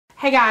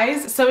Hey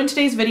guys, so in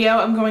today's video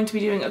I'm going to be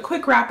doing a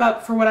quick wrap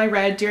up for what I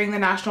read during the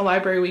National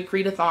Library Week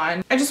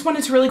Read-a-thon. I just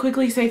wanted to really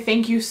quickly say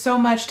thank you so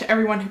much to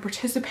everyone who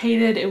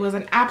participated. It was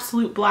an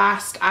absolute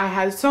blast. I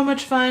had so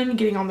much fun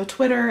getting on the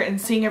Twitter and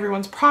seeing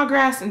everyone's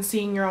progress and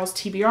seeing your all's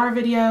TBR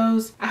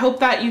videos. I hope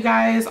that you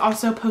guys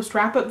also post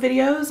wrap-up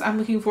videos. I'm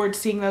looking forward to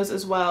seeing those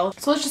as well.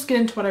 So let's just get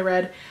into what I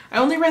read. I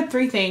only read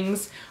 3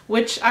 things,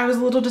 which I was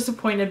a little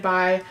disappointed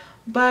by,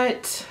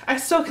 but I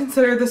still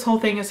consider this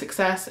whole thing a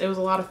success. It was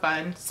a lot of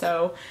fun,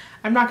 so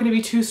I'm not going to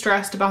be too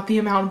stressed about the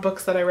amount of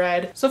books that I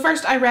read. So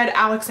first I read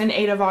Alex and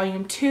Ada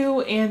Volume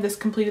 2, and this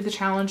completed the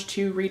challenge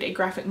to read a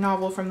graphic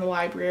novel from the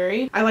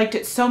library. I liked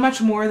it so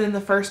much more than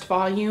the first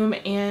volume,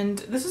 and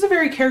this is a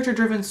very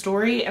character-driven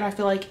story, and I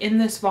feel like in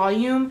this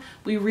volume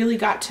we really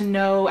got to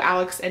know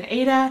Alex and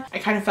Ada. I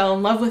kind of fell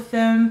in love with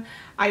them.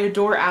 I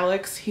adore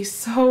Alex. He's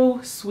so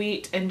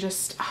sweet and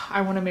just, I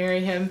want to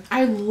marry him.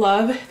 I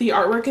love the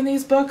artwork in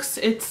these books.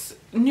 It's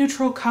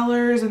neutral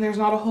colors and there's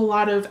not a whole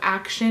lot of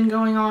action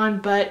going on,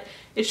 but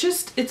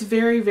it's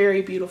very,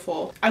 very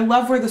beautiful. I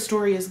love where the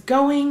story is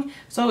going,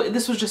 so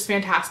this was just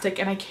fantastic,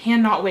 and I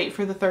cannot wait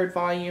for the 3rd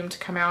volume to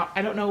come out.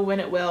 I don't know when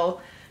it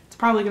will. It's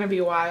probably gonna be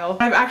a while.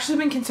 I've actually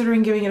been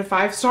considering giving it a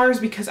 5 stars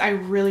because I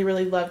really,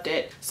 really loved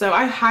it. So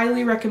I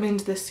highly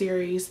recommend this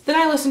series. Then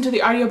I listened to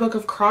the audiobook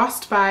of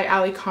Crossed by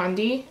Ali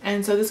Condi,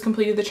 and so this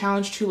completed the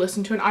challenge to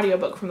listen to an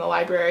audiobook from the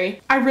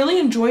library. I really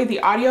enjoyed the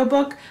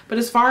audiobook, but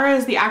as far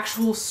as the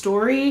actual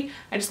story,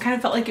 I just kind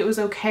of felt like it was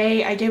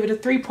okay. I gave it a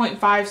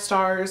 3.5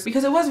 stars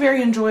because it was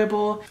very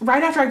enjoyable.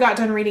 Right after I got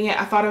done reading it,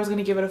 I thought I was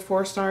gonna give it a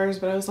 4 stars,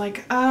 but I was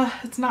like,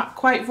 it's not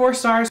quite 4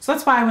 stars. So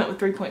that's why I went with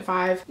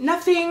 3.5.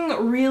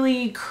 Nothing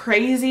really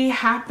crazy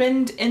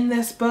happened in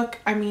this book.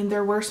 I mean,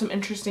 there were some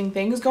interesting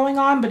things going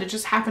on, but it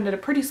just happened at a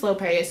pretty slow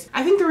pace.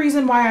 I think the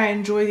reason why I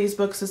enjoy these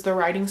books is the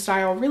writing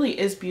style really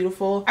is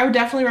beautiful. I would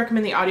definitely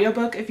recommend the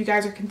audiobook if you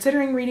guys are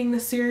considering reading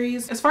this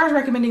series. As far as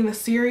recommending the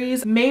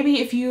series,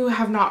 maybe if you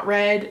have not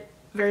read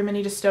very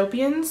many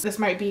dystopians, this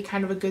might be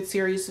kind of a good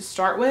series to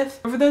start with.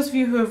 But for those of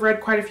you who have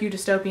read quite a few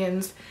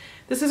dystopians,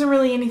 this isn't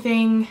really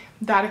anything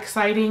that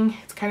exciting.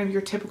 It's kind of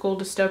your typical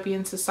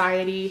dystopian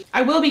society.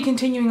 I will be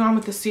continuing on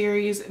with the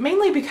series,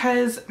 mainly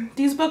because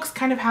these books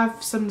kind of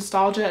have some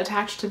nostalgia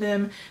attached to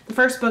them. The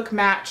first book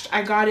matched.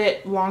 I got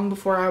it long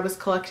before I was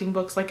collecting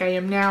books like I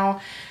am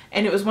now,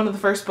 and it was one of the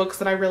first books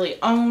that I really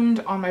owned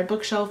on my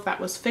bookshelf that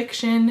was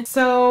fiction.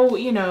 So,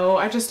 you know,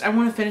 I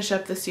want to finish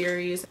up the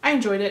series. I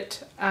enjoyed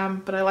it,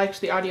 but I liked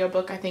the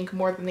audiobook, I think,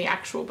 more than the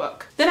actual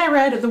book. Then I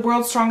read The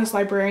World's Strongest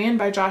Librarian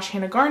by Josh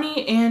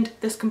Hanagarny, and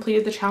this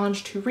completed the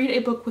challenge to read a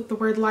book with the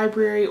word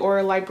library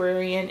or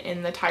librarian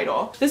in the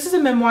title. This is a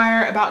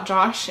memoir about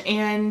Josh,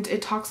 and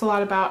it talks a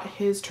lot about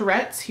his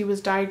Tourette's. He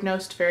was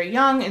diagnosed very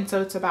young, and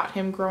so it's about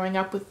him growing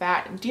up with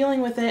that and dealing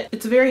with it.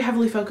 It's very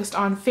heavily focused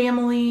on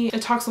family.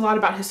 It talks a lot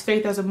about his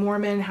faith as a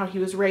Mormon, how he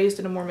was raised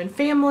in a Mormon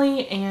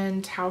family,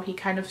 and how he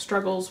kind of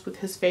struggles with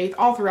his faith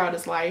all throughout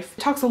his life.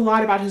 It talks a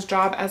lot about his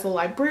job as a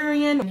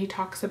librarian, and he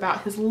talks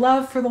about his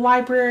love for the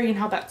library and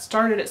how that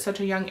started at such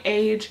a young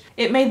age.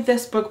 It made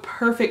this book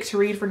perfect to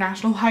read for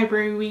National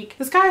Library Week.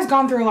 This guy has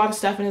gone through a lot of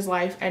stuff in his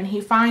life, and he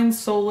finds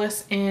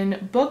solace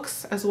in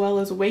books as well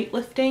as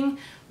weightlifting,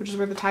 which is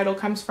where the title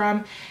comes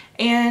from,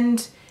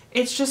 and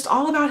it's just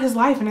all about his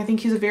life, and I think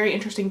he's a very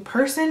interesting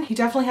person. He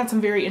definitely had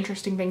some very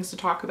interesting things to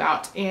talk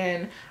about,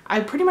 and I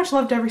pretty much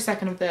loved every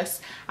second of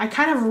this. I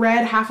kind of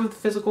read half of the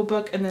physical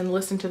book and then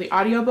listened to the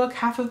audiobook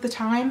half of the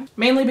time,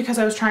 mainly because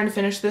I was trying to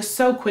finish this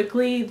so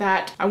quickly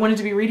that I wanted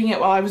to be reading it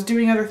while I was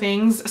doing other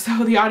things,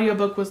 so the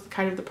audiobook was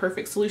kind of the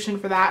perfect solution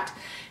for that.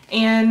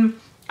 And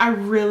I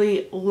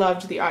really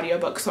loved the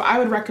audiobook, so I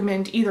would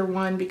recommend either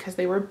one because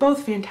they were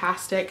both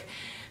fantastic.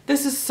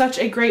 This is such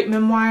a great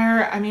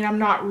memoir. I mean, I'm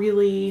not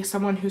really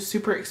someone who's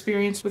super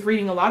experienced with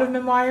reading a lot of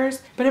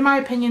memoirs, but in my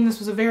opinion, this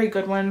was a very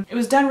good one. It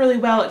was done really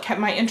well. It kept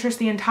my interest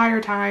the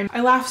entire time.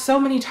 I laughed so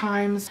many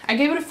times. I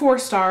gave it a 4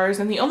 stars,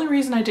 and the only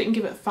reason I didn't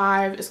give it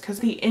 5 is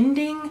because the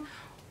ending,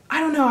 I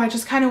don't know, I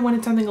just kind of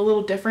wanted something a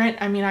little different.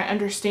 I mean, I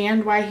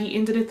understand why he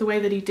ended it the way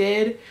that he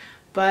did,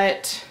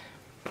 but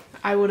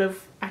I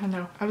don't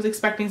know, I was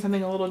expecting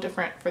something a little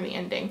different for the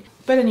ending.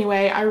 But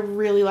anyway, I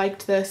really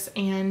liked this,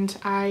 and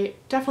I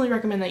definitely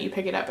recommend that you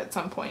pick it up at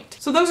some point.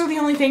 So those are the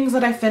only things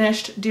that I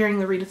finished during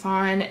the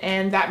readathon,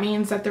 and that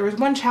means that there was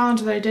one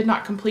challenge that I did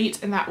not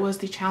complete, and that was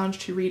the challenge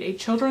to read a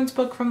children's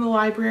book from the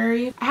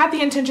library. I had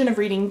the intention of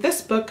reading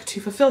this book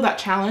to fulfill that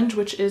challenge,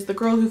 which is The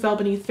Girl Who Fell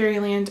Beneath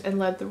Fairyland and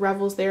Led the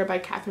Revels There by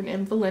Catherine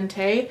M.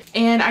 Valente.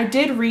 And I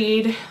did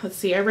read, let's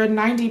see, I read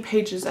 90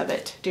 pages of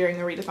it during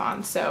the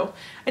readathon, so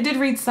I did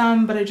read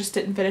some, but I just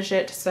didn't finish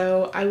it,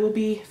 so I will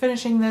be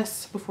finishing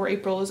this before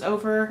April is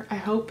over, I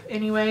hope,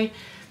 anyway.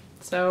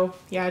 So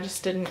yeah, I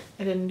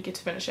didn't get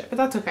to finish it, but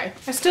that's okay.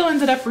 I still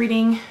ended up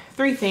reading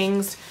 3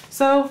 things,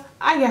 so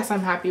I guess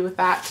I'm happy with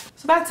that.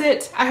 So that's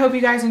it. I hope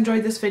you guys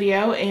enjoyed this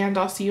video, and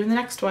I'll see you in the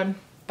next one.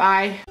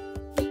 Bye.